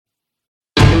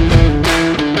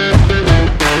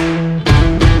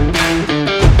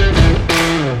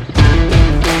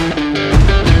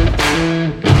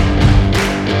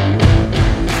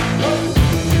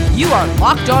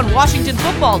On Washington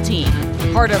Football Team,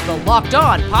 part of the Locked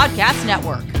On Podcast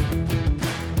Network.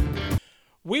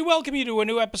 We welcome you to a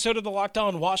new episode of the Locked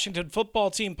On Washington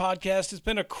Football Team podcast. It's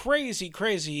been a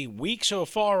crazy week so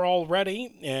far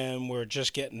already, and we're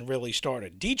just getting really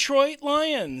started. Detroit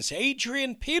Lions,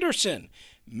 Adrian Peterson,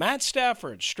 Matt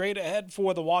Stafford, straight ahead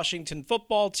for the Washington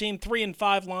Football Team.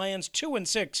 3-5 Lions,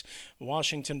 2-6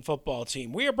 Washington Football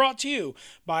Team. We are brought to you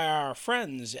by our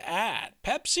friends at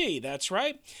Pepsi. That's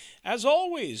right. As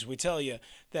always, we tell you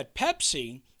that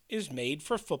Pepsi is made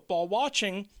for football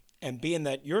watching. And being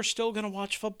that you're still going to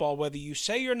watch football, whether you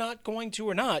say you're not going to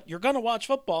or not, you're going to watch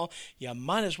football, you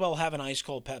might as well have an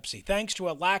ice-cold Pepsi. Thanks to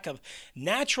a lack of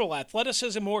natural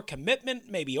athleticism or commitment,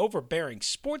 maybe overbearing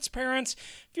sports parents,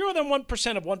 fewer than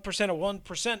 1% of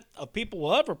 1% of people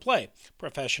will ever play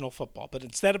professional football. But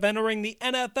instead of entering the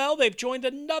NFL, they've joined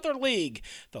another league,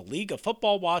 the League of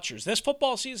Football Watchers. This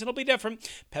football season will be different.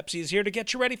 Pepsi is here to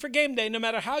get you ready for game day no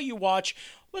matter how you watch.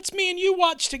 Let's me and you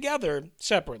watch together,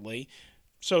 separately,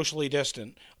 socially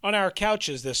distant, on our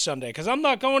couches this Sunday, because I'm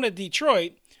not going to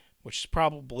Detroit, which is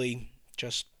probably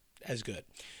just as good.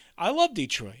 I love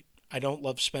Detroit. I don't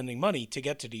love spending money to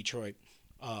get to Detroit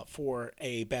for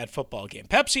a bad football game.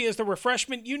 Pepsi is the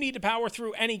refreshment you need to power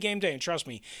through any game day, and trust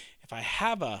me, if I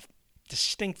have a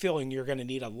distinct feeling you're going to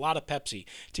need a lot of Pepsi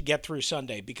to get through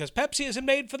Sunday, because Pepsi isn't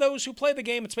made for those who play the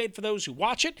game. It's made for those who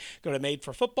watch it. Go to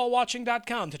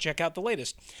madeforfootballwatching.com to check out the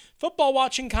latest football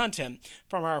watching content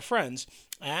from our friends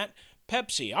at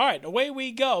Pepsi. All right, away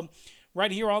we go.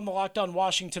 Right here on the Locked On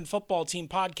Washington Football Team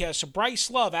podcast. So Bryce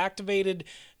Love activated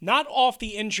not off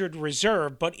the injured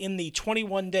reserve, but in the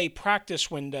 21-day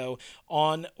practice window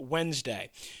on Wednesday.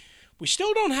 We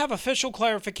still don't have official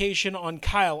clarification on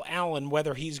Kyle Allen,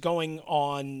 whether he's going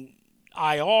on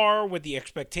IR with the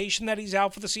expectation that he's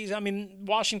out for the season. I mean,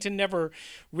 Washington never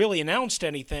really announced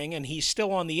anything, and he's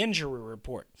still on the injury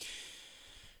report.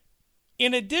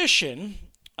 In addition,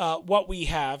 what we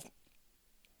have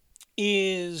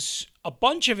is a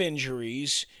bunch of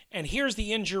injuries, and here's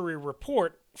the injury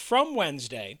report from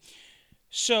Wednesday.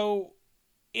 So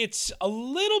it's a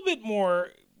little bit more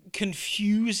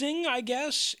confusing, I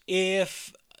guess,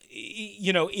 if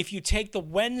you take the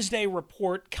Wednesday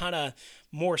report kind of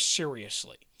more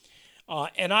seriously.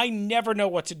 And I never know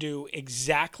what to do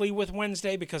exactly with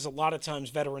Wednesday because a lot of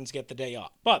times veterans get the day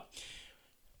off. But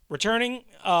returning,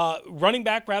 running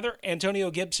back, Antonio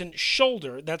Gibson,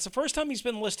 shoulder. That's the first time he's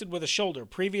been listed with a shoulder.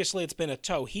 Previously, it's been a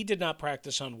toe. He did not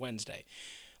practice on Wednesday.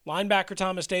 Linebacker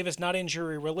Thomas Davis, not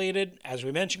injury-related. As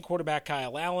we mentioned, quarterback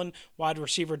Kyle Allen, wide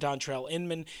receiver Dontrell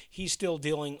Inman. He's still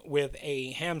dealing with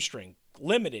a hamstring.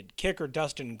 Limited. Kicker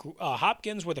Dustin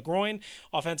Hopkins with a groin.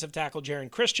 Offensive tackle Jaron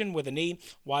Christian with a knee.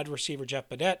 Wide receiver Jeff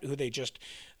Badette, who they just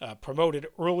promoted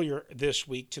earlier this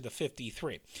week to the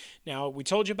 53. Now, we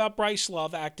told you about Bryce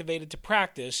Love activated to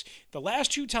practice. The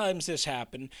last two times this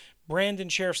happened, Brandon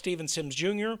Sheriff Steven Sims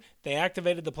Jr., they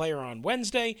activated the player on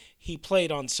Wednesday. He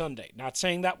played on Sunday. Not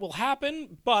saying that will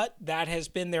happen, but that has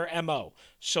been their MO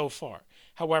so far.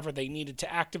 However, they needed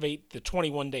to activate the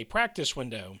 21-day practice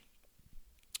window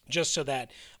just so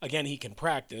that, again, he can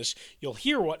practice. You'll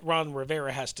hear what Ron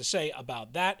Rivera has to say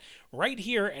about that right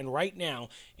here and right now.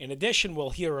 In addition, we'll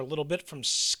hear a little bit from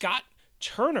Scott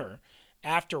Turner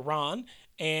after Ron,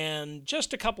 and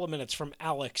just a couple of minutes from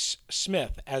Alex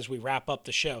Smith as we wrap up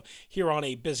the show here on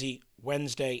a busy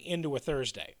Wednesday into a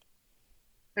Thursday.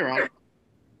 Hey, Ron.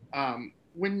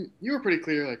 When you were pretty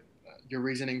clear, your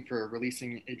reasoning for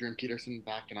releasing Adrian Peterson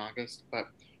back in August, but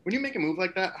when you make a move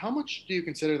like that, how much do you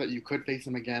consider that you could face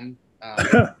him again?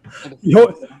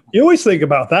 You always think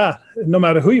about that. No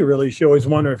matter who you release, you always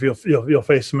wonder if you'll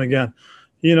face him again.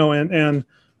 And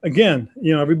again,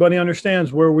 everybody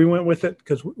understands where we went with it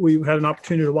because we had an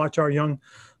opportunity to watch our young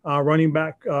running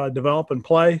back develop and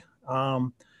play.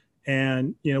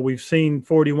 And we've seen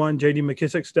 41 J.D.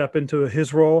 McKissick step into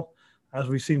his role, as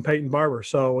we've seen Peyton Barber.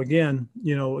 So again,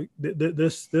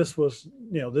 this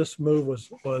move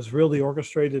was really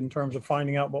orchestrated in terms of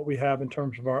finding out what we have in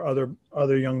terms of our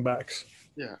other young backs.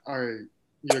 Yeah. Are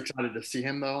you excited to see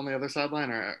him though on the other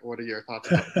sideline, or what are your thoughts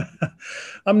about it?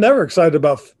 I'm never excited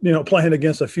about playing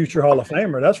against a future Hall of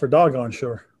Famer. That's for doggone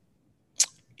sure.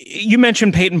 You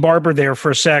mentioned Peyton Barber there for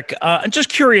a sec. I'm just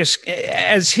curious,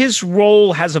 as his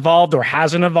role has evolved or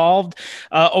hasn't evolved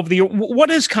over the year, what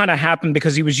has kind of happened?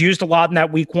 Because he was used a lot in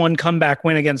that week one comeback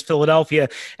win against Philadelphia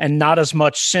and not as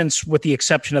much since, with the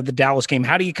exception of the Dallas game.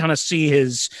 How do you kind of see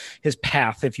his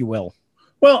path, if you will?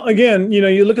 Well, again,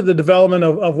 you look at the development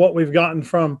of what we've gotten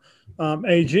from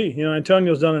AG.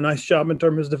 Antonio's done a nice job in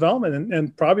terms of his development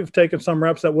and probably have taken some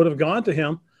reps that would have gone to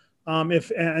him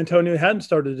if Antonio hadn't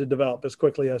started to develop as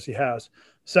quickly as he has.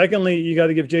 Secondly, you got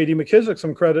to give J.D. McKissick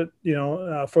some credit,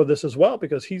 for this as well,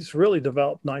 because he's really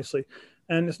developed nicely.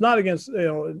 And it's not against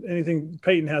anything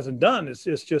Peyton hasn't done. It's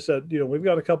just that we've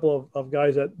got a couple of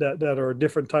guys that are a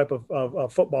different type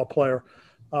of football player,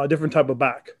 different type of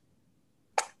back.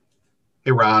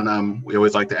 Hey, Ron, we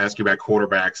always like to ask you about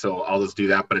quarterback, so I'll just do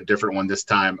that, but a different one this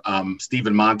time.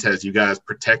 Steven Montez, you guys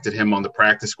protected him on the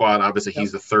practice squad. Obviously,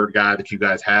 he's the third guy that you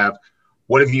guys have.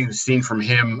 What have you seen from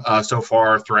him so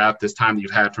far throughout this time that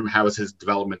you've had from him? How has his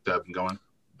development been going?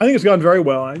 I think it's gone very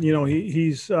well.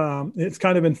 He's it's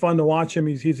kind of been fun to watch him.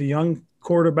 He's a young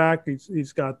quarterback.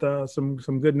 He's got some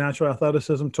good natural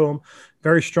athleticism to him,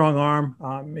 very strong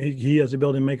arm. He has the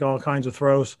ability to make all kinds of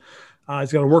throws.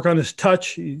 He's got to work on his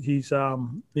touch. He's got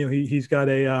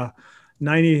a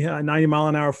 90 mile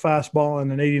an hour fastball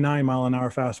and an 89 mile an hour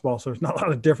fastball. So there's not a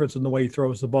lot of difference in the way he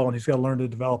throws the ball, and he's got to learn to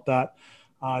develop that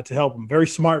to help him. Very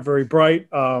smart, very bright.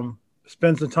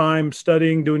 Spends the time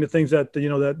studying, doing the things that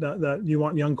you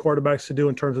want young quarterbacks to do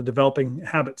in terms of developing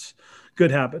habits,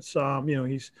 good habits.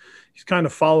 He's kind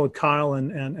of followed Kyle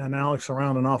and Alex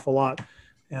around an awful lot,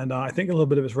 and I think a little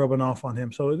bit of it's rubbing off on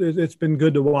him. So it's been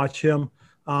good to watch him.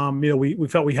 We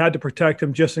felt we had to protect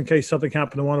him just in case something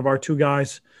happened to one of our two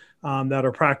guys that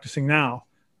are practicing now.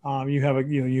 You have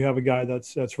a guy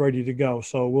that's ready to go.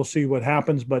 So we'll see what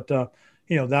happens. But that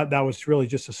was really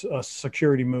just a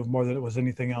security move more than it was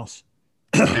anything else.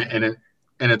 And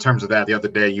in terms of that, the other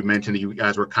day you mentioned that you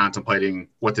guys were contemplating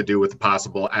what to do with the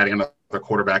possible adding another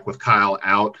quarterback with Kyle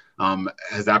out.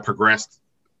 Has that progressed?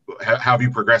 How have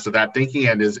you progressed with that thinking?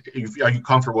 And are you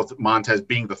comfortable with Montez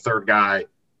being the third guy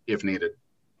if needed?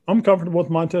 I'm comfortable with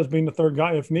Montez being the third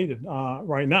guy if needed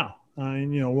right now.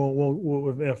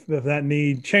 We'll if that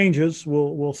need changes,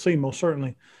 we'll see most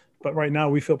certainly. But right now,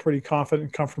 we feel pretty confident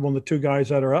and comfortable in the two guys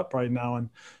that are up right now, and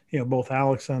both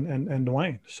Alex and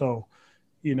Dwayne. So,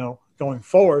 going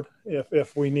forward,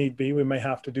 if we need be, we may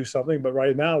have to do something. But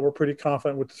right now, we're pretty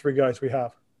confident with the three guys we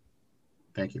have.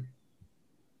 Thank you.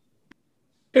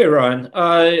 Hey, Ron.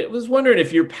 I was wondering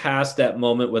if you're past that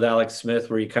moment with Alex Smith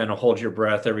where you kind of hold your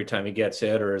breath every time he gets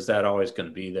hit, or is that always going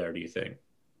to be there, do you think?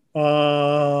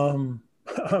 I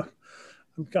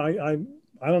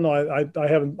don't know. I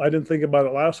didn't think about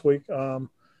it last week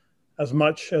as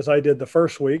much as I did the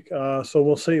first week. So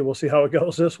we'll see. We'll see how it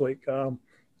goes this week.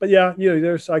 But yeah,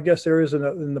 I guess there is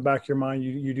in the back of your mind,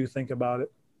 you do think about it.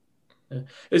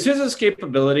 Is his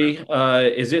escapability,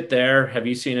 is it there? Have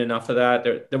you seen enough of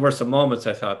that? There were some moments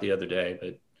I thought the other day,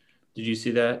 but did you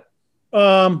see that?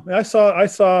 I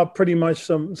saw pretty much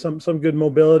some good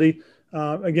mobility.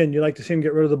 Again, you like to see him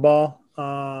get rid of the ball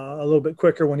a little bit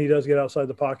quicker when he does get outside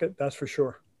the pocket. That's for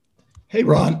sure. Hey,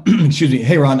 Ron. Excuse me.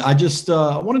 Hey, Ron. I just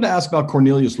wanted to ask about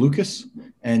Cornelius Lucas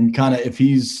and kind of if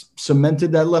he's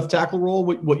cemented that left tackle role,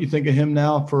 what you think of him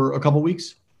now for a couple of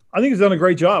weeks? I think he's done a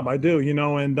great job. I do,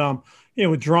 and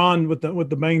with Drawn with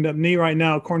the banged up knee right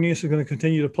now, Cornelius is going to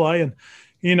continue to play, and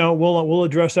we'll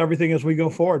address everything as we go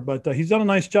forward. But he's done a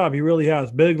nice job. He really has.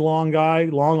 Big, long guy,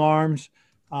 long arms,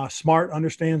 smart,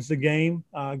 understands the game,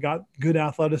 got good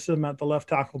athleticism at the left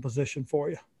tackle position for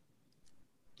you.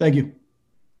 Thank you.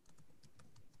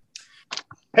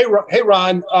 Hey,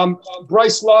 Ron.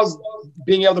 Bryce Love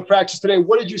being able to practice today.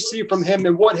 What did you see from him,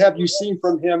 and what have you seen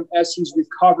from him as he's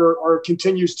recovered or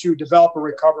continues to develop or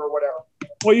recover or whatever?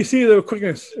 Well, you see the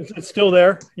quickness. It's still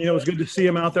there. It was good to see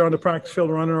him out there on the practice field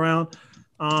running around.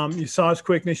 You saw his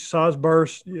quickness. You saw his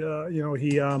burst.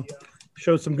 He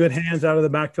showed some good hands out of the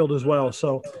backfield as well.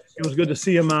 So it was good to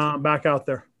see him back out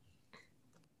there.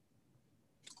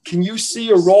 Can you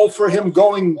see a role for him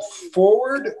going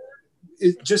forward?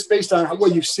 Just based on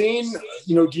what you've seen,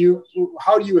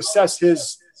 how do you assess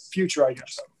his future, I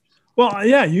guess? Well,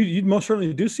 yeah, you most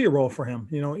certainly do see a role for him.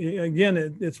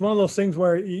 Again, it's one of those things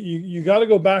where you got to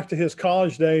go back to his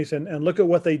college days and look at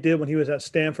what they did when he was at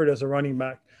Stanford as a running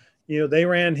back. They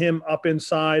ran him up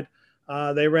inside.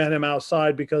 They ran him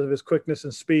outside because of his quickness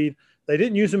and speed. They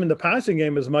didn't use him in the passing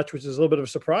game as much, which is a little bit of a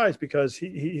surprise because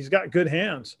he's got good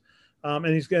hands, and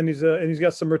he's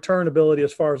got some return ability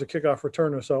as far as a kickoff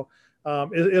returner. So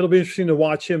it'll be interesting to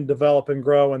watch him develop and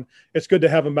grow, and it's good to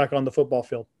have him back on the football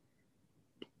field.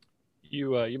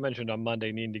 You mentioned on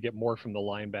Monday needing to get more from the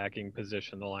linebacking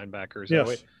position, the linebackers.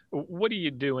 Yes. What do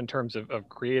you do in terms of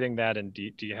creating that, and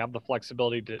do you have the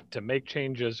flexibility to make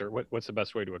changes, or what's the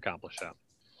best way to accomplish that?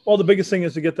 Well, the biggest thing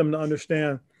is to get them to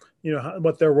understand,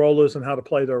 what their role is and how to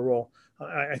play their role.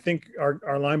 I think our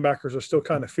linebackers are still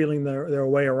kind of feeling their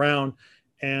way around,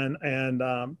 and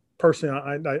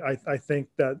personally, I think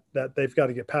that they've got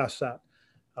to get past that.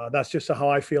 That's just how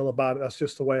I feel about it. That's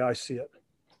just the way I see it.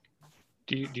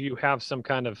 Do you have some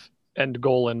kind of end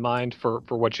goal in mind for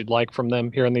what you'd like from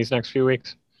them here in these next few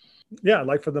weeks? Yeah, I'd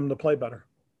like for them to play better,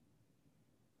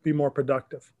 be more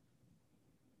productive.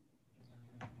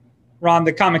 Ron,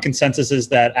 the common consensus is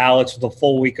that Alex, with a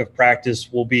full week of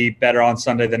practice, will be better on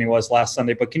Sunday than he was last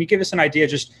Sunday. But can you give us an idea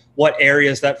just what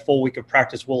areas that full week of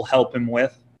practice will help him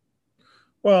with?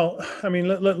 Well, I mean,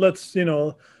 let's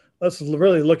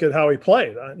really look at how he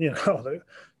played.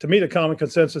 To me, the common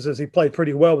consensus is he played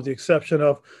pretty well, with the exception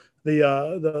of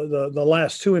the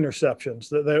last two interceptions.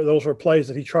 Those were plays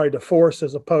that he tried to force,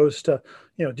 as opposed to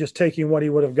just taking what he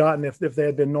would have gotten if they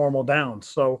had been normal downs.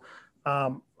 So.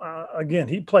 Again,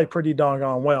 he played pretty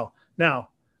doggone well. Now,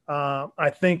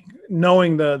 I think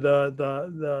knowing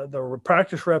the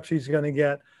practice reps he's going to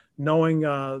get, knowing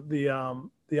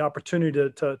the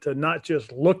opportunity to not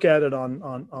just look at it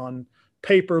on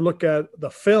paper, look at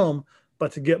the film,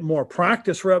 but to get more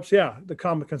practice reps. Yeah, the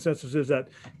common consensus is that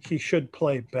he should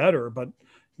play better, but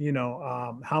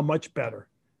how much better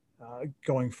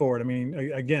going forward? I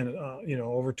mean, again,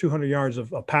 over 200 yards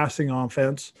of passing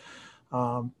offense.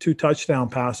 2 touchdown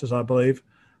passes, I believe.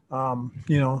 I'm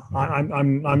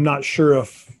not sure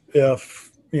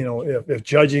if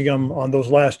judging him on those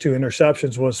last 2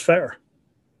 interceptions was fair.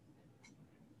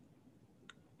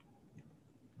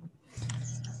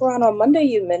 Ron, on Monday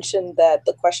you mentioned that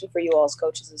the question for you all as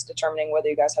coaches is determining whether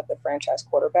you guys have the franchise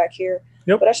quarterback here.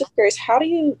 Yep. But I was just curious, how do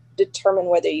you determine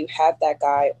whether you have that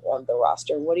guy on the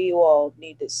roster? What do you all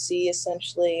need to see,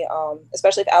 essentially?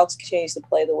 Especially if Alex continues to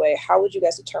play the way, how would you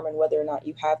guys determine whether or not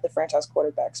you have the franchise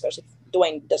quarterback, especially if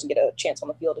Dwayne doesn't get a chance on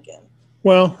the field again?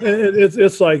 Well,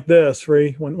 it's like this,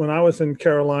 Ree. When I was in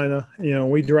Carolina,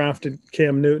 we drafted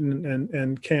Cam Newton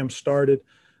and Cam started.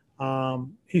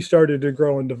 He started to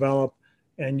grow and develop.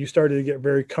 And you started to get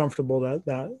very comfortable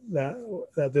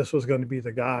that this was going to be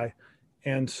the guy.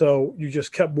 And so you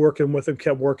just kept working with him,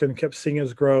 kept seeing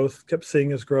his growth.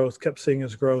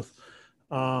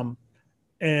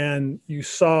 And you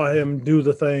saw him do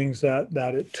the things that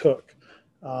it took.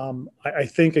 I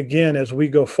think, again, as we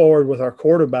go forward with our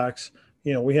quarterbacks,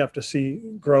 we have to see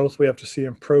growth. We have to see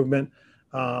improvement.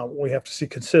 We have to see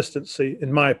consistency,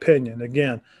 in my opinion.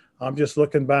 Again, I'm just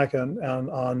looking back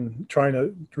on trying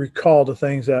to recall the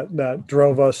things that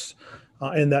drove us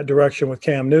in that direction with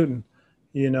Cam Newton,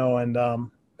 and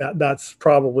that's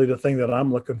probably the thing that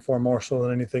I'm looking for more so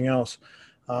than anything else.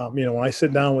 When I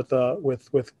sit down with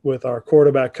our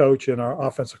quarterback coach and our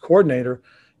offensive coordinator,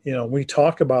 we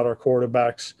talk about our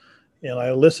quarterbacks, and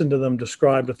I listen to them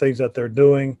describe the things that they're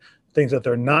doing, things that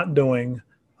they're not doing.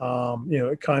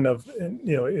 It kind of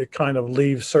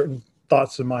leaves certain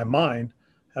thoughts in my mind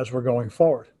as we're going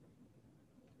forward.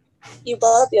 You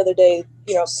brought up the other day,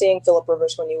 seeing Philip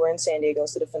Rivers when you were in San Diego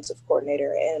as the defensive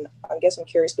coordinator. And I guess I'm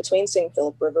curious, between seeing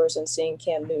Philip Rivers and seeing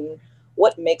Cam Newton,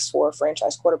 what makes for a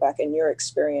franchise quarterback in your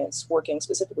experience working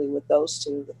specifically with those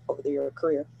two over your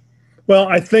career? Well,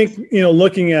 I think,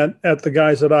 looking at the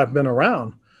guys that I've been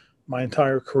around my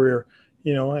entire career,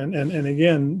 and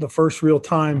again, the first real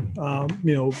time,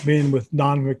 being with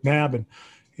Don McNabb and,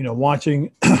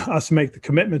 watching us make the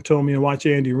commitment to him, watch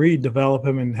Andy Reid develop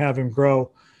him and have him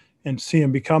grow and see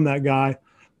him become that guy,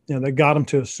 that got him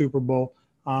to a Super Bowl,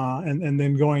 and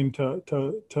then going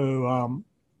to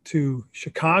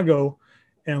Chicago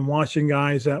and watching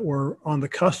guys that were on the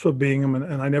cusp of being him.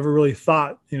 And I never really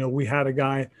thought, we had a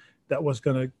guy that was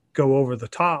going to go over the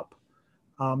top.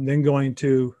 Then going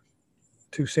to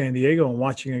San Diego and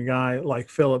watching a guy like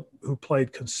Philip, who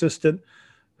played consistent,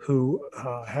 who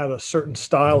had a certain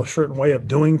style, a certain way of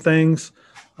doing things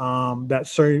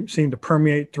that seemed to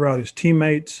permeate throughout his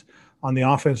teammates on the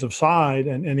offensive side,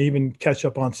 and even catch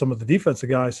up on some of the defensive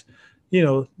guys.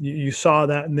 You saw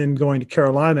that. And then going to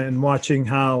Carolina and watching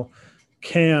how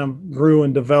Cam grew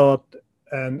and developed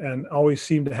and always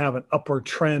seemed to have an upward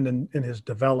trend in his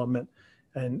development.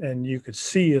 And you could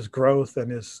see his growth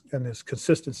and his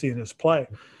consistency in his play.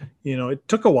 It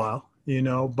took a while,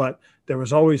 but there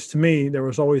was always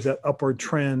that upward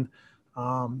trend.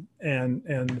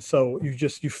 And so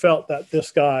you felt that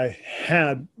this guy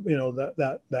had,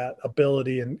 that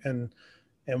ability and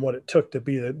what it took to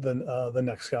be the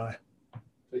next guy.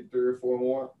 Take 3 or 4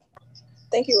 more.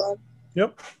 Thank you, Ron.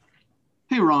 Yep.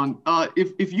 Hey, Ron,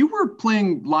 if you were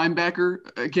playing linebacker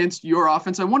against your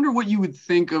offense, I wonder what you would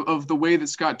think of the way that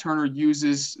Scott Turner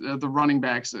uses the running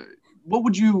backs. What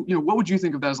would you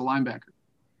think of that as a linebacker?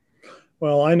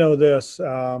 Well, I know this,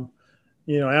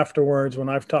 afterwards, when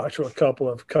I've talked to a couple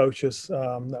of coaches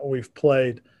that we've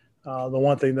played, the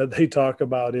one thing that they talk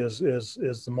about is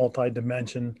the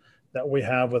multi-dimension that we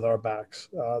have with our backs.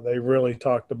 They really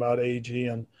talked about AG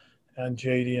and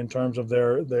JD in terms of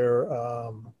their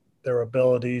their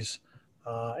abilities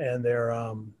and their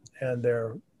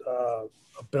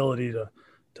ability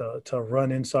to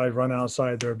run inside, run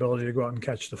outside, their ability to go out and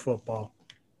catch the football.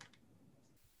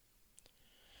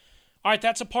 All right,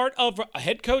 that's a part of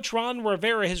head coach Ron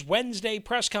Rivera, his Wednesday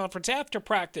press conference after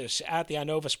practice at the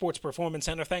Inova Sports Performance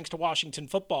Center. Thanks to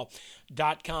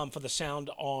WashingtonFootball.com for the sound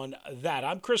on that.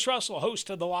 I'm Chris Russell, host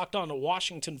of the Locked On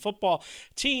Washington Football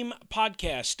Team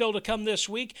podcast. Still to come this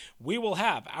week, we will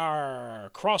have our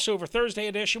crossover Thursday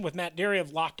edition with Matt Derry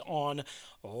of Locked On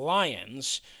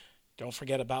Lions. Don't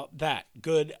forget about that.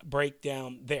 Good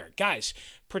breakdown there. Guys,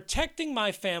 protecting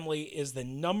my family is the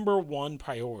number one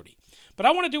priority. But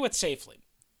I want to do it safely.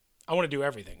 I want to do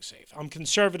everything safe. I'm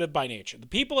conservative by nature. The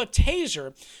people at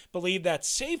Taser believe that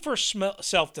safer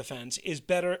self-defense is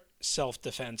better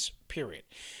self-defense, period.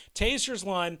 Taser's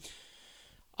line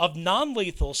of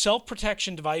non-lethal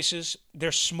self-protection devices,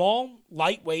 they're small,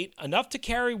 lightweight, enough to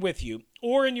carry with you,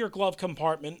 or in your glove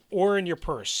compartment, or in your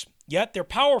purse. Yet they're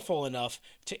powerful enough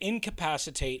to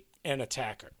incapacitate an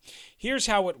attacker. Here's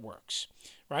how it works,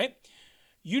 right?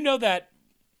 You know that,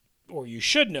 or you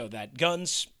should know that,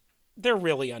 guns, they're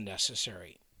really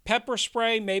unnecessary. Pepper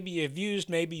spray, maybe you've used,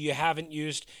 maybe you haven't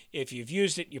used. If you've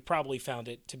used it, you probably found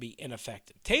it to be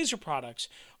ineffective. Taser products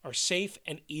are safe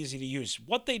and easy to use.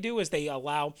 What they do is they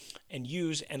allow and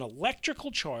use an electrical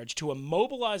charge to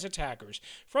immobilize attackers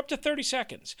for up to 30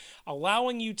 seconds,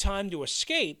 allowing you time to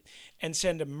escape and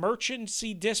send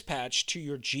emergency dispatch to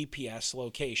your GPS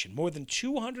location. More than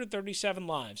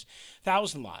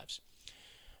 237,000 lives.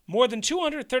 More than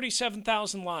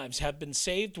 237,000 lives have been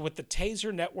saved with the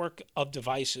Taser network of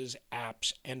devices,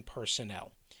 apps, and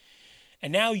personnel.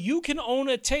 And now you can own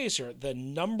a Taser, the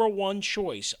number one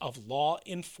choice of law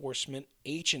enforcement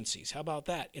agencies. How about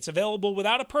that? It's available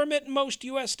without a permit in most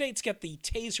U.S. states. Get the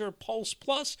Taser Pulse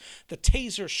Plus, the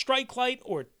Taser Strike Light,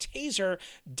 or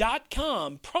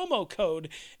Taser.com. Promo code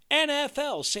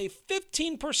NFL. Save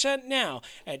 15% now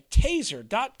at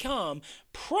Taser.com.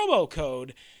 Promo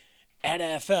code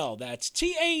NFL. That's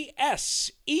TASER.com.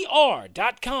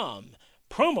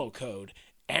 Promo code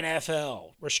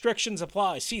NFL. Restrictions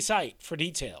apply. See site for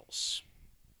details.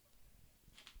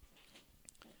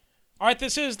 All right,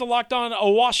 this is the Locked On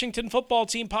Washington Football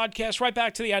Team podcast. Right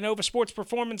back to the Inova Sports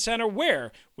Performance Center,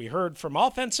 where we heard from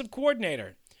offensive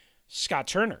coordinator Scott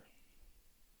Turner.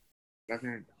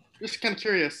 Just kind of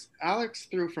curious, Alex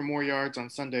threw for more yards on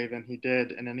Sunday than he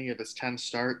did in any of his 10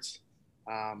 starts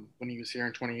when he was here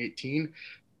in 2018.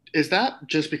 Is that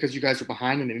just because you guys were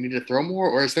behind and they needed to throw more,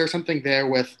 or is there something there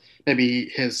with maybe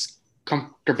his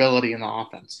comfortability in the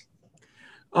offense?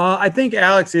 I think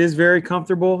Alex is very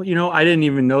comfortable. You know, I didn't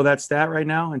even know that stat right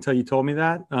now until you told me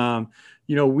that.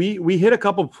 You know, we hit a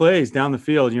couple plays down the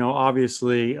field, you know,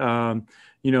 obviously,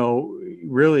 you know,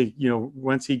 really, you know,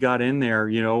 once he got in there,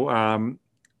 you know,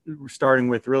 starting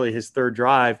with really his third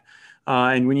drive.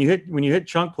 And when you hit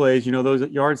chunk plays, you know, those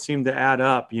yards seem to add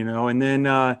up, you know, and then,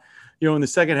 you know, in the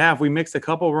second half, we mixed a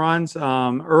couple runs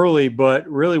early, but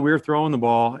really we were throwing the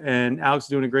ball, and Alex was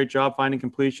doing a great job finding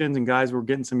completions, and guys were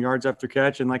getting some yards after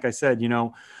catch. And like I said, you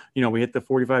know, we hit the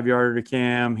 45-yarder to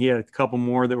Cam. He had a couple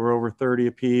more that were over 30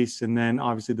 apiece, and then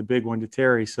obviously the big one to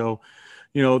Terry. So,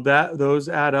 you know, those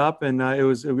add up, and it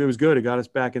was good. It got us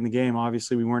back in the game.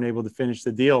 Obviously, we weren't able to finish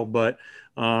the deal, but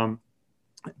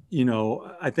you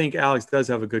know, I think Alex does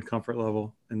have a good comfort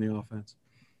level in the offense.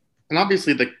 And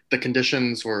obviously the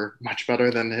conditions were much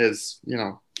better than his, you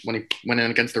know, when he went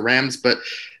in against the Rams. But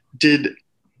did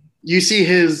you see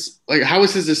how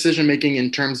was his decision-making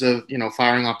in terms of, you know,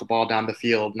 firing off the ball down the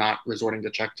field, not resorting to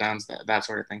checkdowns, that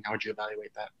sort of thing? How would you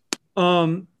evaluate that?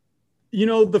 You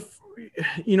know,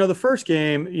 the first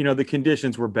game, you know, the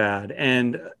conditions were bad.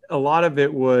 And a lot of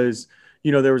it was,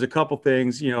 you know, there was a couple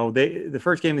things, you know, the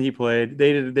first game that he played,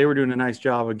 they were doing a nice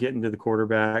job of getting to the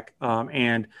quarterback,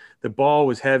 and the ball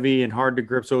was heavy and hard to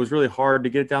grip. So it was really hard to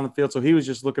get it down the field. So he was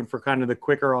just looking for kind of the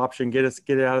quicker option, get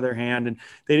it out of their hand. And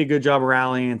they did a good job of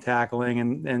rallying and tackling.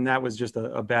 And that was just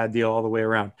a bad deal all the way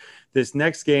around. This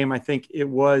next game, I think it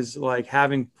was like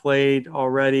having played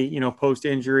already, you know, post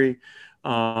injury,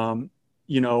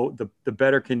 you know, the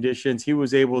better conditions, he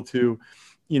was able to,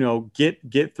 you know,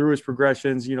 get through his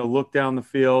progressions, you know, look down the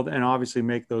field and obviously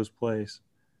make those plays.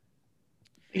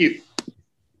 Thank you.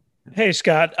 Hey,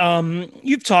 Scott.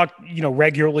 You've talked,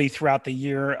 regularly throughout the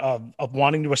year of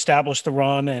wanting to establish the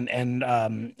run,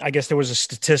 and I guess there was a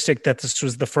statistic that this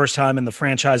was the first time in the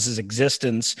franchise's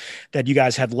existence that you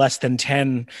guys had less than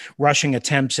 10 rushing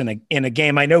attempts in a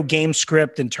game. I know game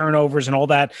script and turnovers and all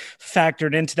that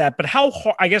factored into that, but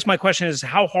I guess my question is,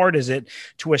 how hard is it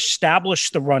to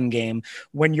establish the run game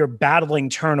when you're battling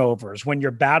turnovers, when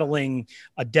you're battling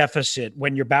a deficit,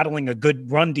 when you're battling a good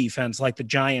run defense like the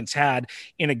Giants had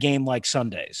in a game like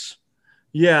Sundays?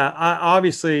 Yeah,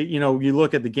 obviously, you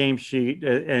look at the game sheet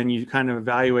and you kind of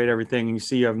evaluate everything, and you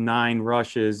see you have 9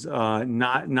 rushes,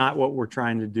 not what we're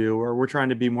trying to do, or we're trying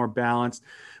to be more balanced.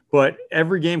 But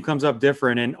every game comes up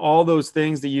different, and all those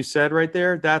things that you said right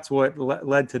there, that's what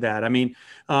led to that. I mean,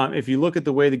 if you look at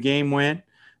the way the game went,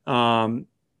 we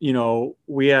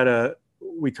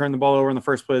turned the ball over in the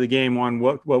first play of the game on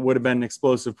what would have been an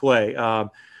explosive play.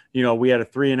 We had a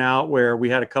 3 and out where we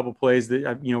had a couple plays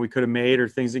that, we could have made, or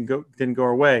things didn't go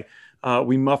our way.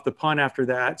 We muffed the punt after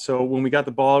that. So when we got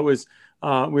the ball, it was,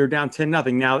 we were down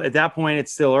 10-0. Now at that point,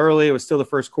 it's still early. It was still the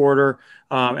first quarter.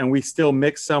 And we still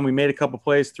mixed some. We made a couple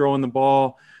plays throwing the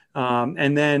ball.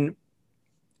 And then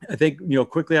I think,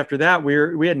 quickly after that,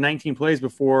 we had 19 plays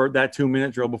before that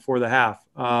 2-minute drill before the half.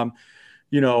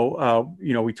 We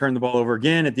turned the ball over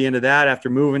again at the end of that after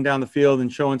moving down the field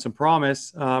and showing some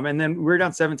promise. And then we were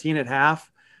down 17 at half.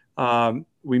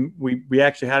 We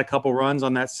actually had a couple runs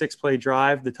on that 6-play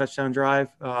drive, the touchdown drive,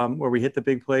 where we hit the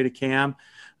big play to Cam.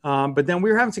 But then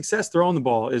we were having success throwing the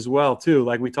ball as well, too,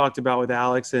 like we talked about with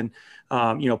Alex, and,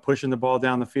 pushing the ball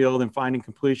down the field and finding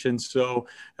completions. So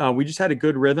we just had a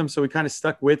good rhythm. So we kind of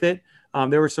stuck with it.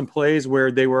 There were some plays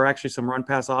where they were actually some run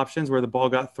pass options where the ball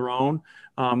got thrown.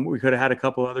 We could have had a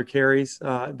couple other carries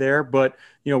there, but,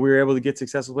 we were able to get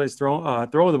successful plays throwing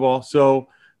the ball. So,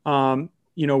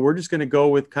 we're just going to go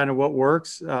with kind of what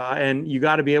works, and you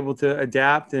got to be able to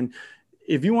adapt. And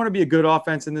if you want to be a good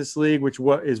offense in this league, which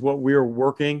is what we're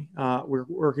working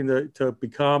to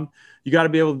become, you got to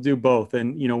be able to do both.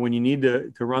 And, when you need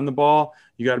to run the ball,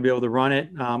 you got to be able to run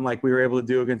it, like we were able to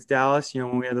do against Dallas,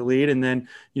 when we had the lead. And then,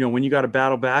 when you got to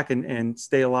battle back and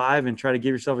stay alive and try to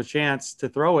give yourself a chance to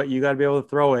throw it, you got to be able to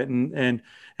throw it. And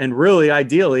really,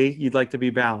 ideally, you'd like to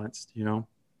be balanced,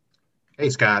 Hey,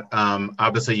 Scott.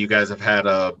 Obviously, you guys have had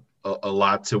a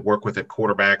lot to work with at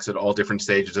quarterbacks at all different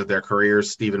stages of their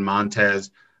careers. Steven Montez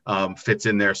fits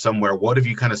in there somewhere. What have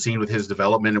you kind of seen with his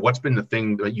development, and what's been the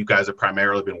thing that you guys have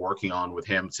primarily been working on with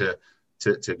him to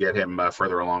get him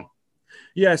further along?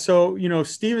 Yeah, so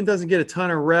Steven doesn't get a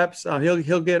ton of reps.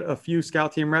 He'll get a few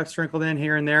scout team reps sprinkled in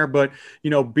here and there, but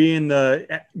being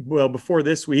before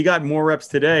this week, he got more reps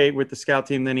today with the scout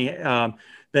team than he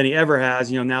ever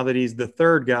has. Now that he's the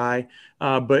third guy,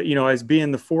 but as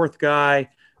being the fourth guy,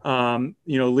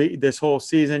 this whole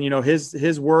season,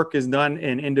 his work is done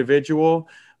in individual,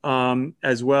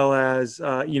 as well as,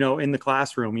 in the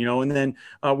classroom, and then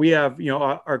we have,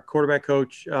 our quarterback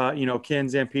coach, Ken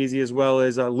Zampese, as well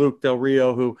as Luke Del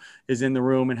Rio, who is in the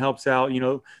room and helps out.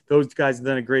 Those guys have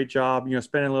done a great job,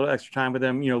 spending a little extra time with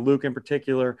them, Luke in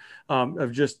particular,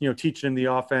 of just, teaching him the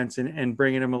offense and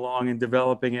bringing him along and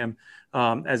developing him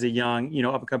as a young,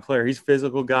 up-and-coming player. He's a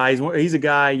physical guy. He's a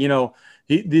guy,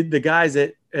 the guys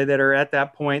that are at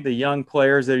that point, the young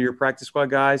players that are your practice squad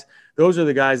guys, those are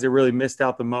the guys that really missed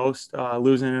out the most,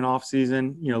 losing an off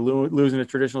season, losing a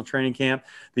traditional training camp.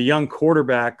 The young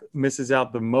quarterback misses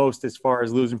out the most as far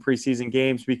as losing preseason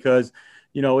games because,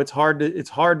 it's hard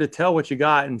to tell what you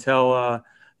got until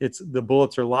the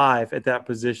bullets are live at that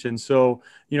position. So,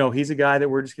 he's a guy that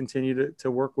we're just continue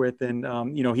to work with. And,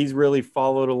 he's really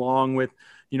followed along with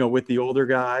the older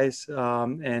guys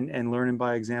and learning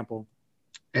by example.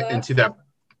 And to that,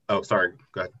 oh, sorry,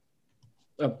 go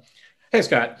ahead. Hey,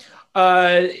 Scott.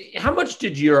 How much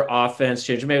did your offense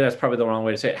change? Maybe that's probably the wrong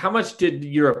way to say it. How much did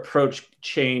your approach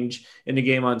change in the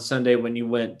game on Sunday when you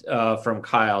went from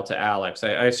Kyle to Alex?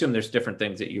 I assume there's different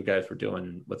things that you guys were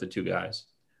doing with the two guys.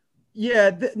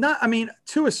 Yeah,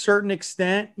 to a certain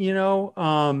extent,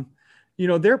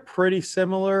 they're pretty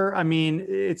similar. I mean,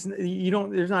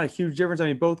 there's not a huge difference. I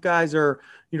mean, both guys are,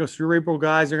 cerebral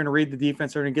guys. They're going to read the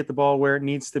defense. They're going to get the ball where it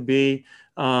needs to be.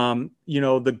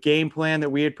 The game plan that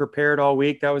we had prepared all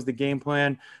week, that was the game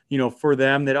plan, for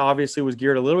them that obviously was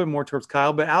geared a little bit more towards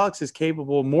Kyle, but Alex is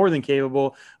more than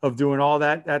capable of doing all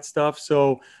that stuff.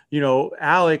 So,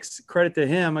 Alex, credit to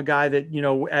him, a guy that,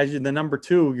 as the number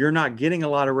 2, you're not getting a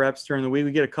lot of reps during the week.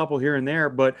 We get a couple here and there,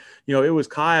 but, it was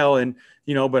Kyle and,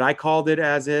 but I called it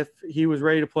as if he was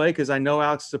ready to play because I know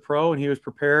Alex is a pro and he was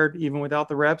prepared even without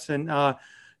the reps. And,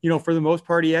 for the most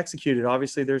part, he executed.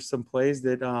 Obviously, there's some plays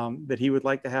that he would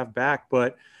like to have back,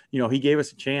 but, he gave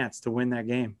us a chance to win that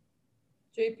game.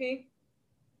 JP?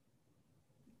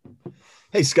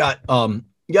 Hey, Scott.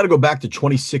 You got to go back to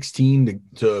 2016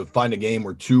 to find a game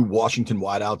where two Washington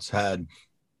wideouts had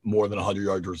more than 100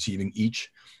 yards receiving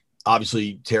each.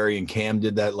 Obviously, Terry and Cam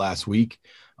did that last week.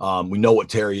 We know what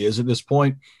Terry is at this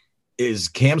point. Is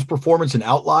Cam's performance an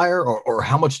outlier, or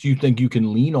how much do you think you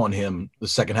can lean on him the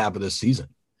second half of this season?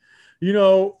 You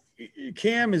know,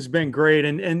 Cam has been great.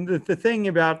 And the thing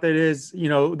about that is, you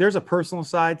know, there's a personal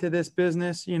side to this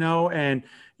business, you know, and,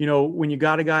 you know, when you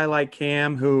got a guy like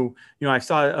Cam who, you know, I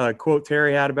saw a quote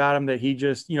Terry had about him that he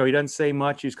just, you know, he doesn't say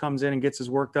much. He just comes in and gets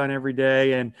his work done every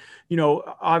day. And, you know,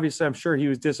 obviously I'm sure he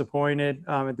was disappointed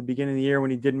at the beginning of the year when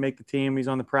he didn't make the team. He's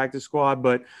on the practice squad,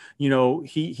 but, you know,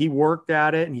 he worked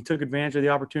at it and he took advantage of the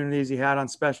opportunities he had on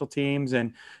special teams.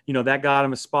 And, you know, that got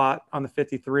him a spot on the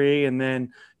 53. And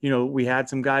then, you know, we had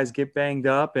some guys get banged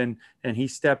up and he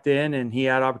stepped in and he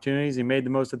had opportunities. He made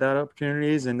the most of that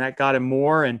opportunities and that got him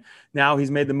more. And now he's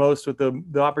made the most with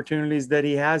the opportunities that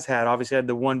he has had. Obviously had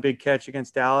the one big catch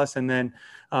against Dallas and then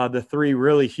the three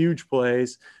really huge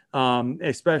plays,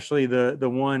 especially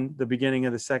the beginning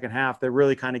of the second half that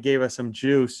really kind of gave us some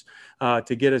juice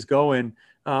to get us going.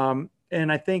 And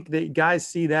I think that guys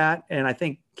see that. And I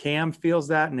think Cam feels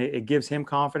that, and it gives him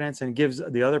confidence and gives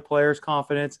the other players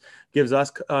confidence, gives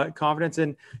us confidence.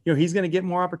 And, you know, he's going to get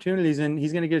more opportunities and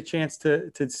he's going to get a chance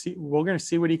to see, we're going to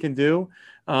see what he can do.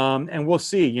 And we'll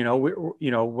see, you know,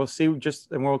 we'll see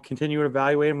and we'll continue to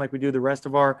evaluate him like we do the rest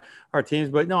of our teams.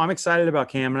 But no, I'm excited about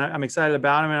Cam and I'm excited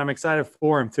about him and I'm excited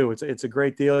for him too. It's a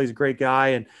great deal. He's a great guy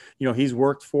and, you know, he's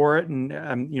worked for it.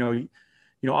 And, you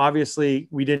know, obviously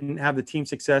we didn't have the team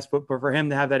success, but for him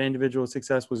to have that individual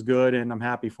success was good, and I'm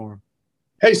happy for him.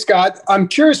 Hey, Scott, I'm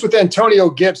curious with Antonio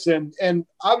Gibson, and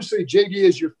obviously JD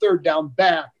is your third down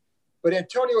back, but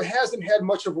Antonio hasn't had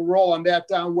much of a role on that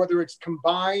down, whether it's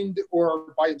combined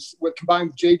or combined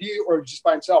with JD or just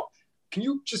by himself. Can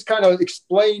you just kind of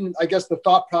explain, I guess, the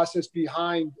thought process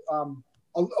behind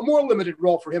a more limited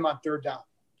role for him on third down?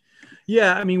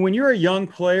 Yeah, I mean, when you're a young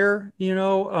player, you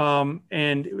know,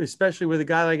 and especially with a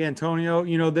guy like Antonio,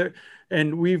 you know,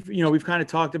 and we've kind of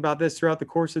talked about this throughout the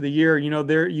course of the year, you know,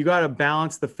 you got to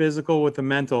balance the physical with the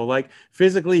mental. Like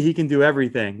physically, he can do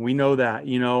everything. We know that,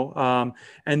 you know,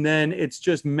 and then it's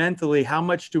just mentally, how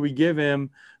much do we give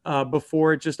him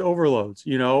before it just overloads,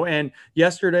 you know? And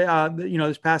yesterday, you know,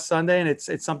 this past Sunday, and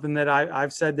it's something that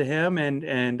I've said to him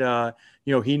and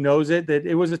you know, he knows that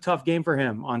it was a tough game for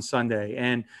him on Sunday.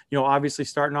 And, you know, obviously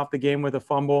starting off the game with a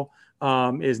fumble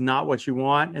is not what you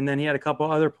want. And then he had a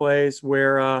couple other plays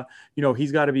where, you know,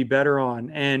 he's got to be better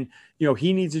on. And, you know,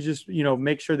 he needs to just, you know,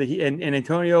 make sure that and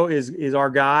Antonio is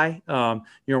our guy. You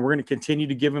know, we're going to continue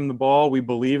to give him the ball. We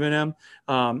believe in him.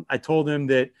 I told him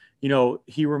that, you know,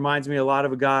 he reminds me a lot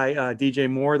of a guy, DJ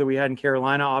Moore, that we had in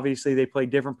Carolina. Obviously, they play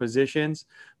different positions,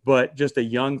 but just a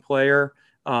young player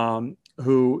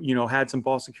who, you know, had some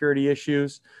ball security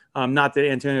issues. Not that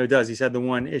Antonio does. He's had the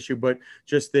one issue, but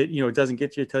just that, you know, it doesn't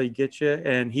get you until you get you.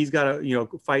 And he's got to, you know,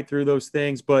 fight through those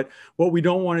things. But what we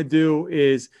don't want to do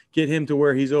is get him to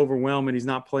where he's overwhelmed and he's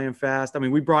not playing fast. I mean,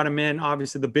 we brought him in,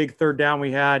 obviously, the big third down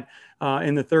we had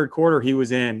in the third quarter, he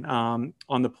was in on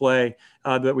the play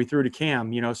that we threw to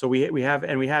Cam, you know, so we have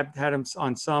had him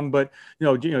on some, but, you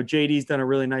know, JD's done a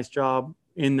really nice job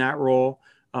in that role.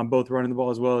 Both running the ball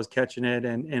as well as catching it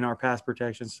and our pass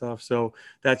protection stuff. So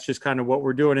that's just kind of what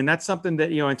we're doing. And that's something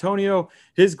that, you know, Antonio,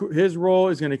 his role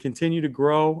is going to continue to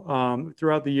grow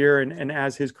throughout the year and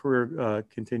as his career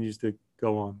continues to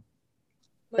go on.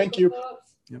 Thank you.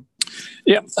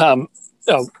 Yeah.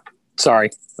 Oh,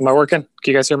 sorry. Am I working?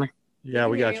 Can you guys hear me? Yeah,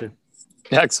 we got you.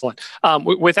 Excellent.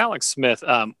 With Alex Smith,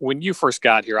 when you first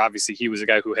got here, obviously he was a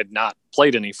guy who had not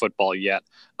played any football yet,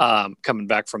 coming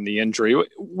back from the injury.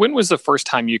 When was the first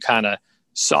time you kind of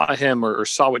saw him or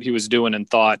saw what he was doing and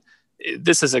thought,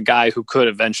 this is a guy who could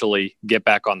eventually get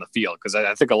back on the field? Because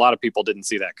I think a lot of people didn't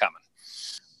see that coming.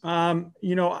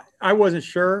 You know, I wasn't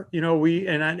sure, you know,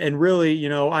 and really, you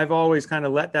know, I've always kind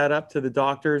of let that up to the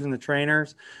doctors and the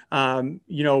trainers,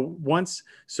 you know,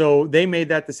 so they made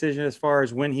that decision as far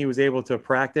as when he was able to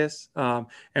practice.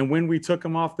 And when we took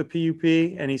him off the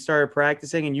PUP and he started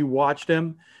practicing and you watched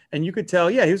him and you could tell,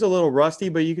 yeah, he was a little rusty,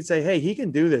 but you could say, hey, he can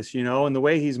do this, you know, and the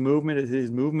way his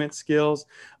movement skills,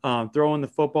 throwing the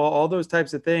football, all those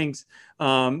types of things.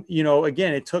 You know,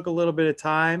 again, it took a little bit of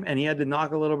time and he had to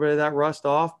knock a little bit of that rust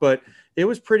off, but it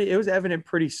was evident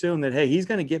pretty soon that, hey, he's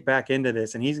going to get back into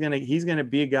this and he's going to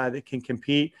be a guy that can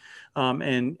compete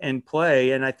and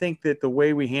play. And I think that the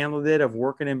way we handled it of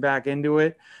working him back into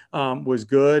it was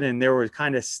good. And there were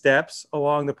kind of steps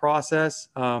along the process.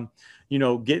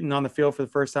 getting on the field for the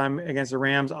first time against the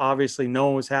Rams. Obviously, no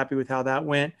one was happy with how that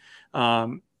went.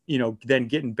 Then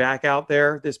getting back out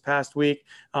there this past week.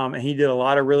 And he did a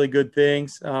lot of really good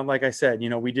things. Like I said,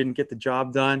 we didn't get the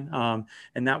job done.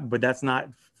 But that's not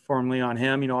formally on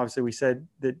him. Obviously we said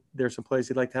that there's some plays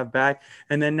he'd like to have back.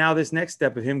 And then now this next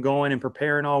step of him going and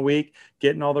preparing all week,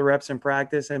 getting all the reps in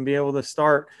practice and be able to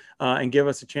start and give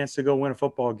us a chance to go win a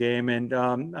football game. And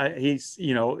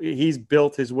he's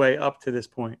built his way up to this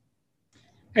point.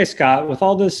 Hey, Scott, with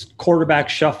all this quarterback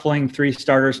shuffling, 3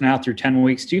 starters now through 10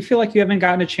 weeks, do you feel like you haven't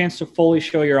gotten a chance to fully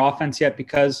show your offense yet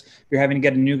because you're having to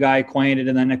get a new guy acquainted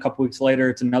and then a couple weeks later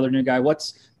it's another new guy?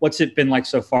 What's it been like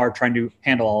so far trying to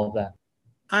handle all of that?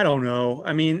 I don't know.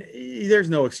 I mean, there's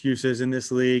no excuses in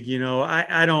this league.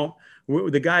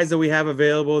 The guys that we have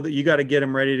available, that you got to get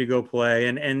them ready to go play.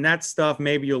 And that stuff,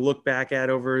 maybe you'll look back at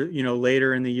over,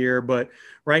 later in the year. But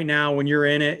right now when you're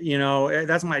in it,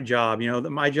 that's my job.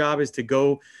 My job is to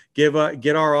go get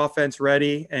our offense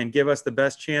ready and give us the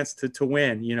best chance to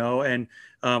win, and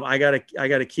I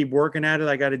gotta keep working at it.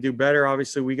 I got to do better.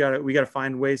 Obviously we got to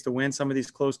find ways to win some of these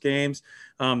close games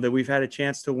that we've had a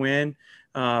chance to win.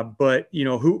 But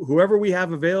whoever we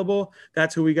have available,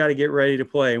 that's who we got to get ready to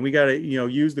play. And we got to,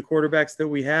 use the quarterbacks that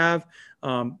we have,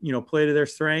 play to their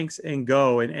strengths and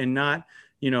go and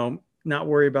not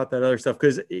worry about that other stuff.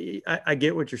 Cause I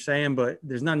get what you're saying, but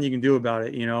there's nothing you can do about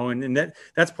it, and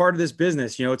that's part of this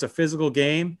business. It's a physical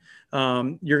game.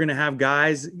 You're going to have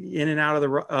guys in and out of the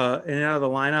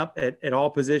lineup at all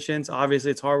positions.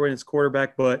 Obviously it's hard when it's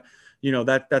quarterback, but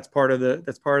that's part of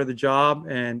the job,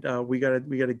 and we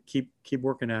gotta keep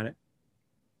working at it.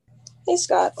 Hey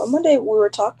Scott, on Monday we were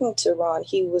talking to Ron.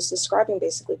 He was describing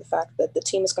basically the fact that the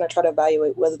team is going to try to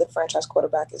evaluate whether the franchise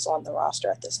quarterback is on the roster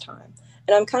at this time.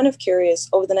 And I'm kind of curious,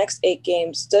 over the next 8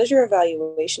 games, does your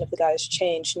evaluation of the guys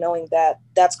change, knowing that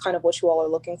that's kind of what you all are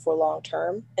looking for long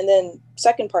term? And then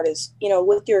second part is,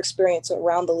 with your experience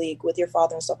around the league, with your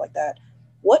father and stuff like that,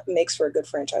 what makes for a good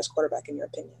franchise quarterback in your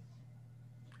opinion?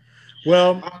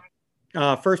 Well,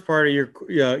 first part of your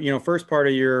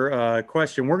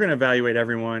question, we're going to evaluate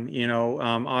everyone.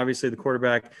 Obviously the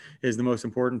quarterback is the most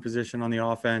important position on the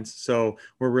offense, so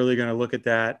we're really going to look at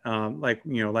that. Like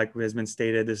has been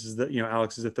stated, this is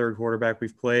Alex is the 3rd quarterback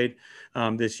we've played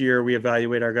this year. We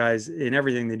evaluate our guys in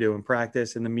everything they do in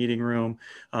practice, in the meeting room,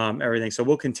 everything. So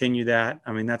we'll continue that.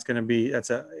 I mean, that's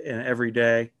an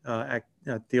everyday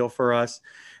deal for us,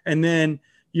 and then.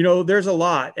 There's a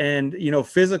lot, and,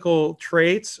 physical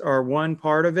traits are one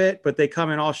part of it, but they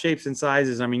come in all shapes and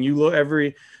sizes. I mean, you look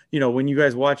when you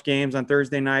guys watch games on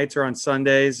Thursday nights or on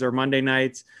Sundays or Monday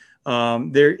nights,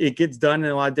 it gets done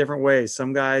in a lot of different ways.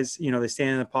 Some guys, they stand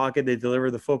in the pocket, they deliver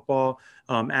the football,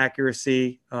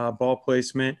 accuracy, ball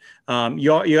placement. You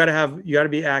got to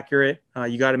be accurate.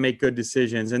 You got to make good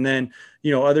decisions. And then,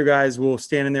 other guys will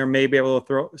stand in there, may be able to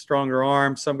throw a stronger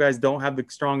arm. Some guys don't have the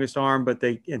strongest arm, but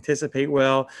they anticipate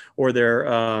well, or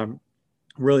they're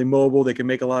really mobile. They can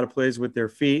make a lot of plays with their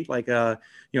feet, like,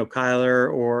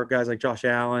 Kyler or guys like Josh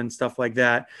Allen, stuff like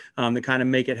that, that kind of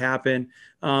make it happen.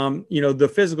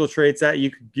 The physical traits that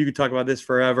you could talk about this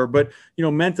forever, but,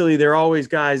 mentally, they're always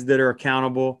guys that are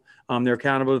accountable. They're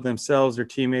accountable to themselves, their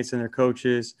teammates, and their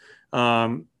coaches.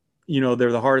 They're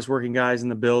the hardest working guys in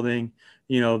the building.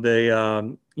 They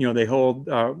hold,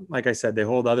 like I said, they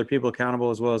hold other people accountable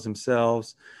as well as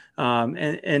themselves.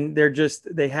 And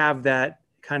they have that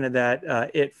kind of that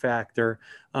it factor.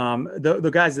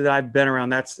 The guys that I've been around,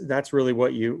 that's really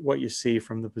what you see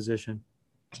from the position.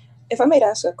 If I may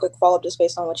ask a quick follow-up just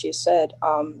based on what you said,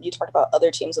 you talked about other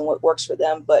teams and what works for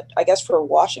them, but I guess for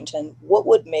Washington, what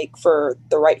would make for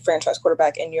the right franchise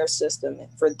quarterback in your system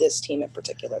for this team in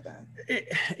particular then?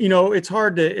 It's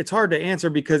hard to answer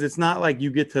because it's not like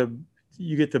you get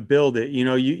to build it.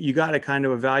 You got to kind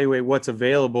of evaluate what's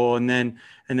available and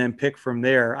then pick from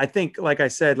there. I think, like I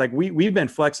said, like we've been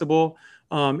flexible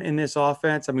in this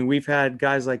offense. I mean, we've had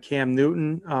guys like Cam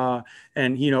Newton,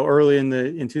 and early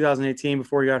in 2018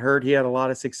 before he got hurt, he had a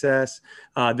lot of success.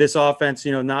 This offense,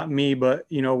 not me, but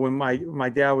when my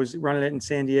dad was running it in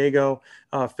San Diego,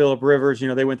 Phillip Rivers,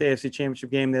 they went to the AFC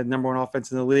Championship game. They had the number 1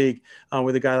 offense in the league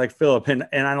with a guy like Phillip, and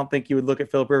I don't think you would look at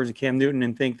Phillip Rivers and Cam Newton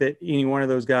and think that any one of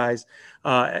those guys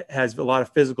has a lot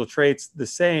of physical traits the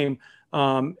same,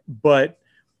 but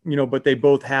they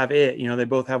both have it. They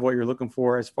both have what you're looking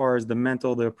for as far as the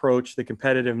mental, the approach, the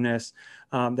competitiveness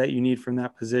that you need from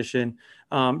that position.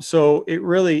 So it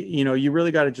really, you really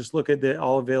got to just look at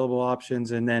all available options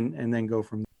and then go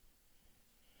from there.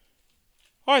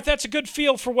 All right, that's a good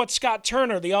feel for what Scott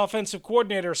Turner, the offensive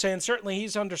coordinator, is saying. Certainly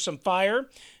he's under some fire.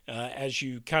 As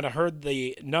you kind of heard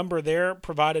the number there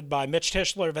provided by Mitch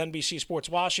Tischler of NBC Sports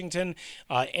Washington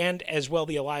and as well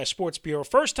the Elias Sports Bureau.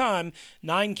 First time,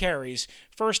 9 carries.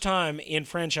 First time in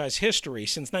franchise history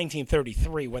since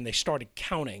 1933 when they started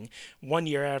counting 1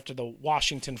 year after the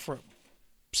Washington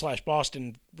 /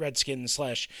 Boston Redskins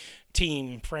 /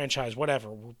 team franchise, whatever,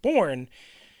 were born.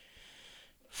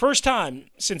 First time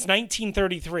since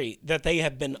 1933 that they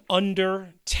have been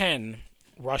under 10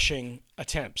 rushing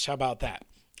attempts. How about that?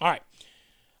 All right.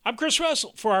 I'm Chris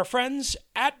Russell for our friends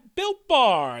at Built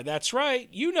Bar. That's right.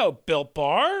 You know Built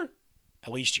Bar.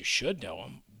 At least you should know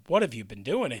them. What have you been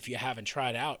doing if you haven't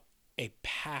tried out a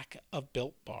pack of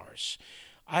Built Bars?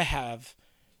 I have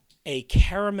a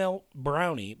caramel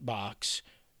brownie box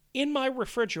in my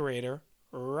refrigerator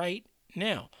right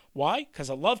now. Why? Because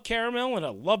I love caramel and I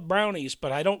love brownies,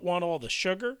 but I don't want all the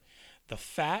sugar, the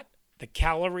fat, the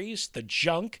calories, the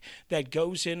junk that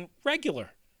goes in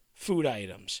regular food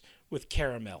items with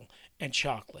caramel and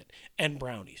chocolate and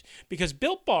brownies. Because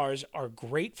Built Bars are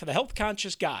great for the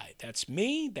health-conscious guy. That's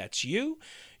me. That's you.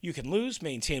 You can lose,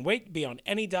 maintain weight, be on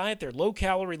any diet. They're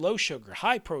low-calorie, low-sugar,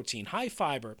 high-protein,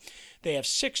 high-fiber. They have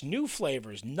 6 new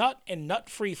flavors, nut and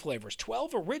nut-free flavors,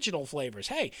 12 original flavors.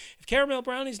 Hey, if caramel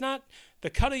brownie's not the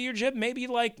cut of your jib, maybe you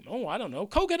like,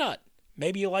 coconut.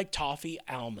 Maybe you like toffee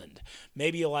almond.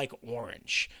 Maybe you like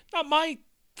orange. Not my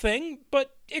thing,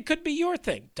 but it could be your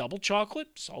thing. Double chocolate,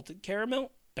 salted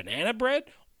caramel, banana bread,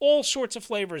 all sorts of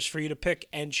flavors for you to pick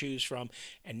and choose from.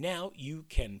 And now you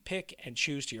can pick and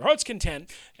choose to your heart's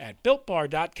content at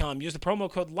BuiltBar.com. Use the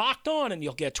promo code LOCKEDON and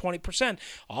you'll get 20%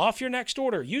 off your next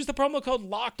order. Use the promo code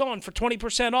LOCKEDON for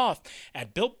 20% off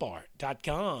at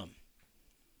BuiltBar.com.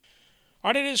 All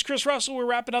right, it is Chris Russell. We're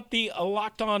wrapping up the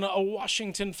Locked On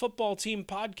Washington Football Team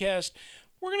podcast.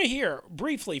 We're going to hear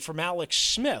briefly from Alex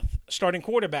Smith, starting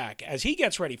quarterback, as he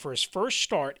gets ready for his first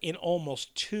start in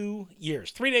almost 2 years.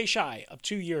 3 days shy of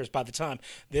 2 years by the time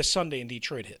this Sunday in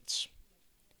Detroit hits.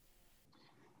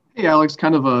 Hey, Alex,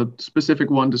 kind of a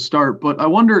specific one to start, but I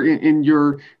wonder in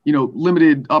your,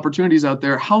 limited opportunities out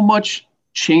there, how much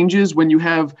changes when you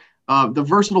have the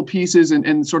versatile pieces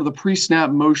and sort of the pre-snap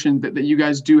motion that you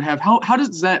guys do have. How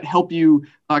does that help you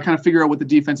kind of figure out what the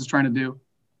defense is trying to do?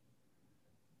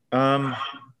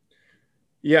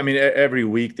 Yeah, I mean, every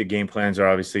week the game plans are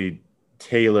obviously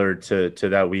tailored to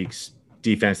that week's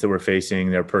defense that we're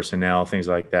facing, their personnel, things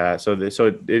like that. So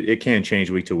it can change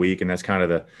week to week, and that's kind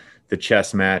of the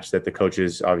chess match that the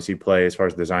coaches obviously play as far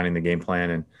as designing the game plan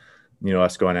and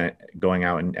us going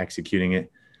out and executing it.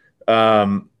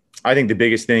 I think the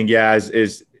biggest thing,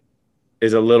 is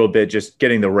a little bit just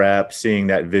getting the rep, seeing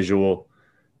that visual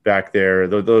back there.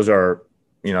 Those are,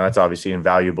 that's obviously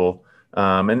invaluable.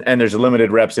 And there's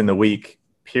limited reps in the week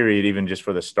period, even just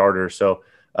for the starter. So,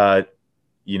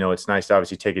 it's nice to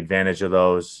obviously take advantage of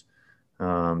those,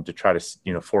 to try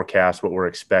to, forecast what we're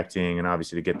expecting and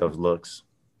obviously to get those looks.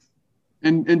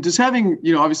 And just having,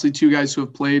 obviously 2 guys who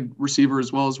have played receiver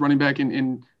as well as running back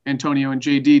in Antonio and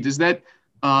JD, does that,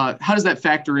 how does that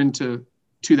factor into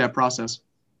that process?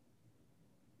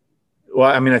 Well,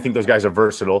 I mean, I think those guys are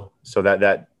versatile, so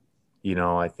that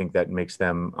I think that makes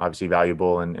them obviously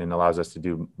valuable and allows us to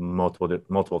do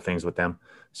multiple things with them.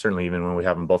 Certainly, even when we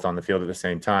have them both on the field at the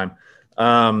same time.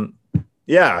 And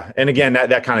again,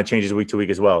 that kind of changes week to week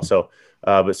as well. So,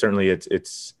 but certainly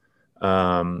it's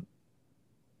they're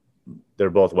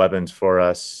both weapons for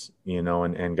us,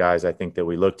 and guys I think that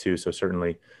we look to. So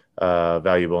certainly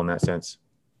valuable in that sense.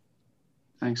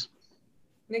 Thanks.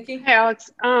 Nikki? Hey,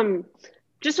 Alex.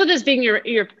 Just with this being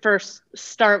your first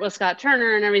start with Scott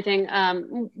Turner and everything,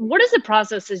 what is the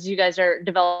process as you guys are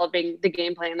developing the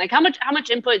game plan? Like how much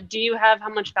input do you have? How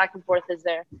much back and forth is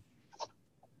there?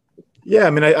 Yeah, I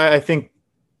mean, I think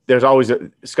there's always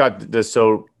Scott is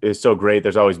so great.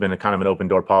 There's always been a kind of an open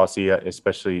door policy,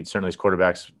 especially certainly as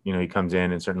quarterbacks. He comes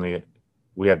in and certainly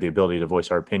we have the ability to voice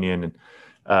our opinion and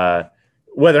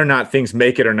whether or not things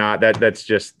make it or not, that's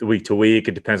just week to week.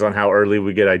 It depends on how early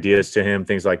we get ideas to him,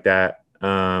 things like that.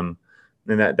 And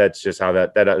that's just how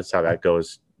that's how that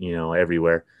goes,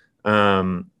 everywhere. I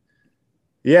mean,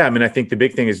 I think the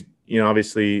big thing is,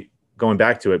 obviously going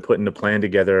back to it, putting the plan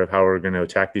together of how we're going to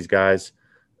attack these guys,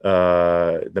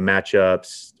 the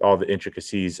matchups, all the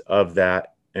intricacies of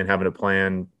that, and having a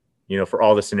plan, for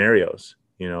all the scenarios,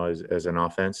 as an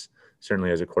offense,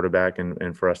 certainly as a quarterback,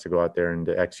 and for us to go out there and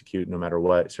to execute no matter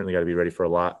what. Certainly got to be ready for a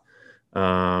lot.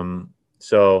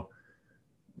 So,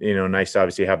 nice to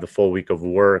obviously have the full week of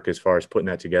work as far as putting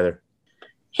that together.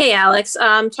 Hey, Alex.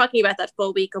 Talking about that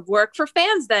full week of work for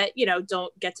fans that,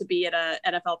 don't get to be at a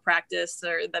NFL practice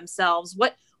or themselves.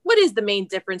 What is the main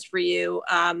difference for you,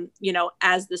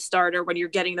 as the starter when you're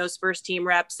getting those first team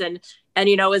reps and,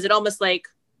 is it almost like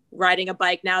riding a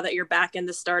bike now that you're back in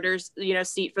the starter's,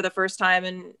 seat for the first time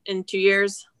in 2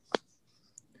 years?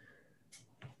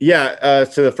 Yeah.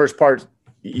 So the first part,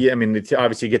 yeah, I mean,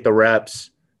 obviously you get the reps.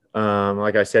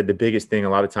 Like I said, the biggest thing a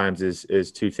lot of times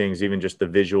is two things, even just the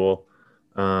visual,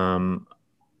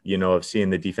 of seeing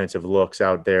the defensive looks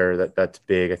out there. That's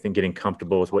big. I think getting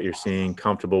comfortable with what you're seeing,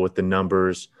 comfortable with the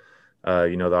numbers,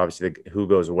 obviously who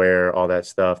goes where, all that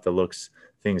stuff, the looks,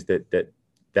 things that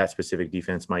specific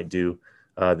defense might do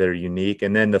that are unique.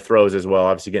 And then the throws as well,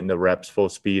 obviously getting the reps full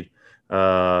speed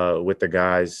with the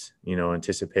guys,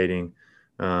 anticipating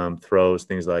throws,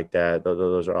 things like that.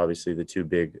 Those are obviously the two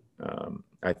big,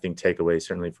 I think, takeaways,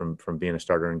 certainly from being a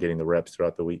starter and getting the reps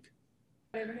throughout the week.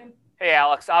 Hey,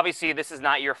 Alex, obviously this is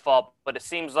not your fault, but it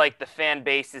seems like the fan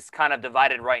base is kind of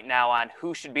divided right now on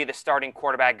who should be the starting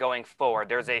quarterback going forward.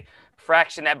 There's a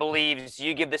fraction that believes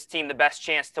you give this team the best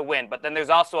chance to win, but then there's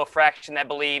also a fraction that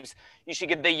believes you should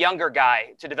give the younger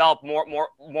guy to develop more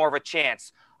of a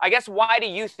chance. I guess, why do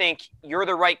you think you're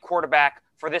the right quarterback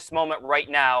for this moment right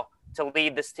now to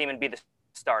lead this team and be the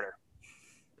starter?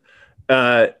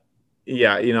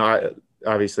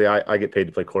 Obviously I get paid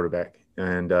to play quarterback,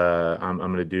 and I'm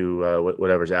going to do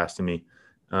whatever's asked of me.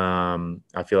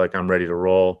 I feel like I'm ready to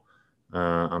roll.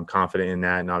 I'm confident in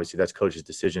that, and obviously that's coach's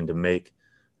decision to make,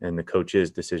 and the coach's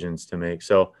decisions to make.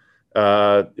 So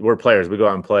we're players. We go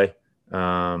out and play.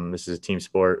 This is a team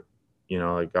sport.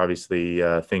 Obviously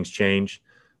things change.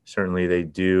 Certainly they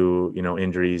do,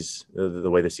 injuries,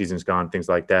 the way the season's gone, things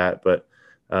like that. But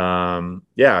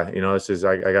this is,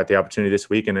 I got the opportunity this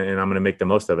week, and I'm going to make the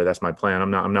most of it. That's my plan.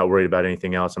 I'm not worried about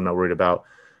anything else. I'm not worried about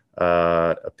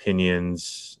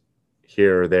opinions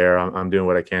here or there. I'm doing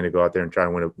what I can to go out there and try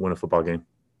and win a football game.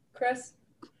 Chris?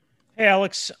 Hey,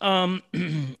 Alex.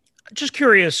 Just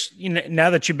curious,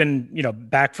 now that you've been,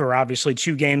 back for obviously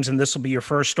 2 games and this will be your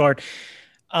first start,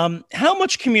 how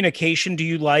much communication do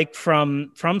you like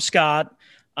from Scott,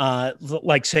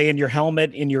 like say in your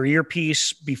helmet, in your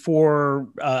earpiece before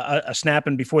a snap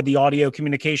and before the audio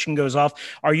communication goes off?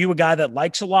 Are you a guy that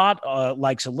likes a lot,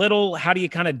 likes a little? How do you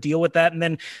kind of deal with that? And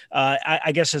then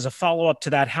I guess as a follow-up to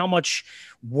that, how much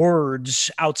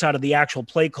words outside of the actual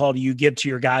play call do you give to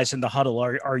your guys in the huddle?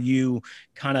 Are you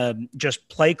kind of just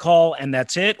play call and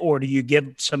that's it? Or do you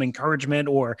give some encouragement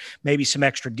or maybe some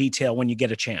extra detail when you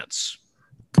get a chance?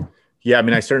 Yeah, I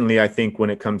mean, I think when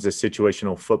it comes to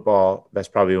situational football, that's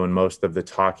probably when most of the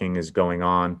talking is going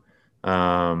on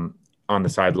the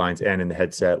sidelines and in the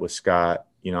headset with Scott.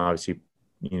 Obviously,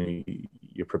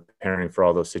 you're preparing for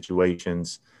all those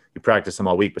situations. You practice them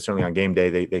all week, but certainly on game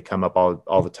day, they come up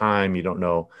all the time. You don't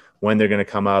know when they're going to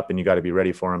come up, and you got to be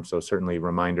ready for them. So certainly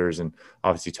reminders and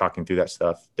obviously talking through that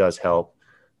stuff does help.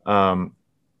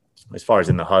 As far as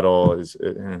in the huddle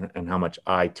and how much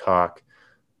I talk,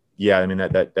 yeah, I mean,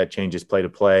 that changes play to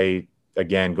play.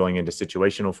 Again, going into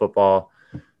situational football,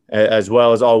 as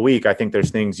well as all week. I think there's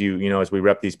things as we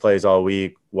rep these plays all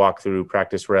week, walk through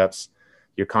practice reps,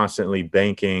 you're constantly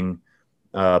banking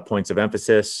points of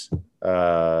emphasis,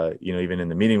 even in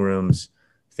the meeting rooms,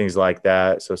 things like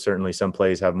that. So certainly some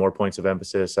plays have more points of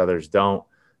emphasis, others don't.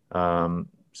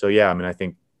 I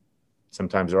think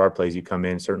sometimes there are plays you come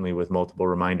in certainly with multiple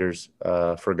reminders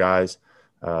for guys.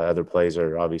 Other plays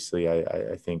are obviously,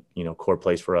 I think, core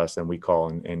plays for us and we call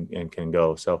and can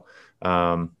go. So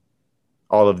all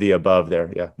of the above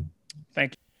there. Yeah.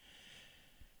 Thank you.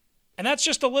 And that's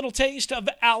just a little taste of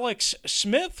Alex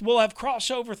Smith. We'll have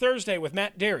crossover Thursday with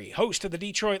Matt Derry, host of the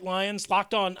Detroit Lions,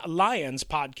 Locked On Lions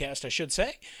podcast, I should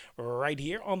say, right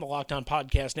here on the Locked On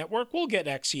Podcast Network. We'll get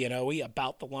Xie and Oe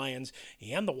about the Lions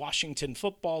and the Washington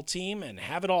football team and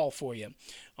have it all for you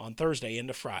on Thursday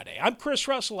into Friday. I'm Chris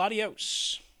Russell.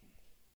 Adios.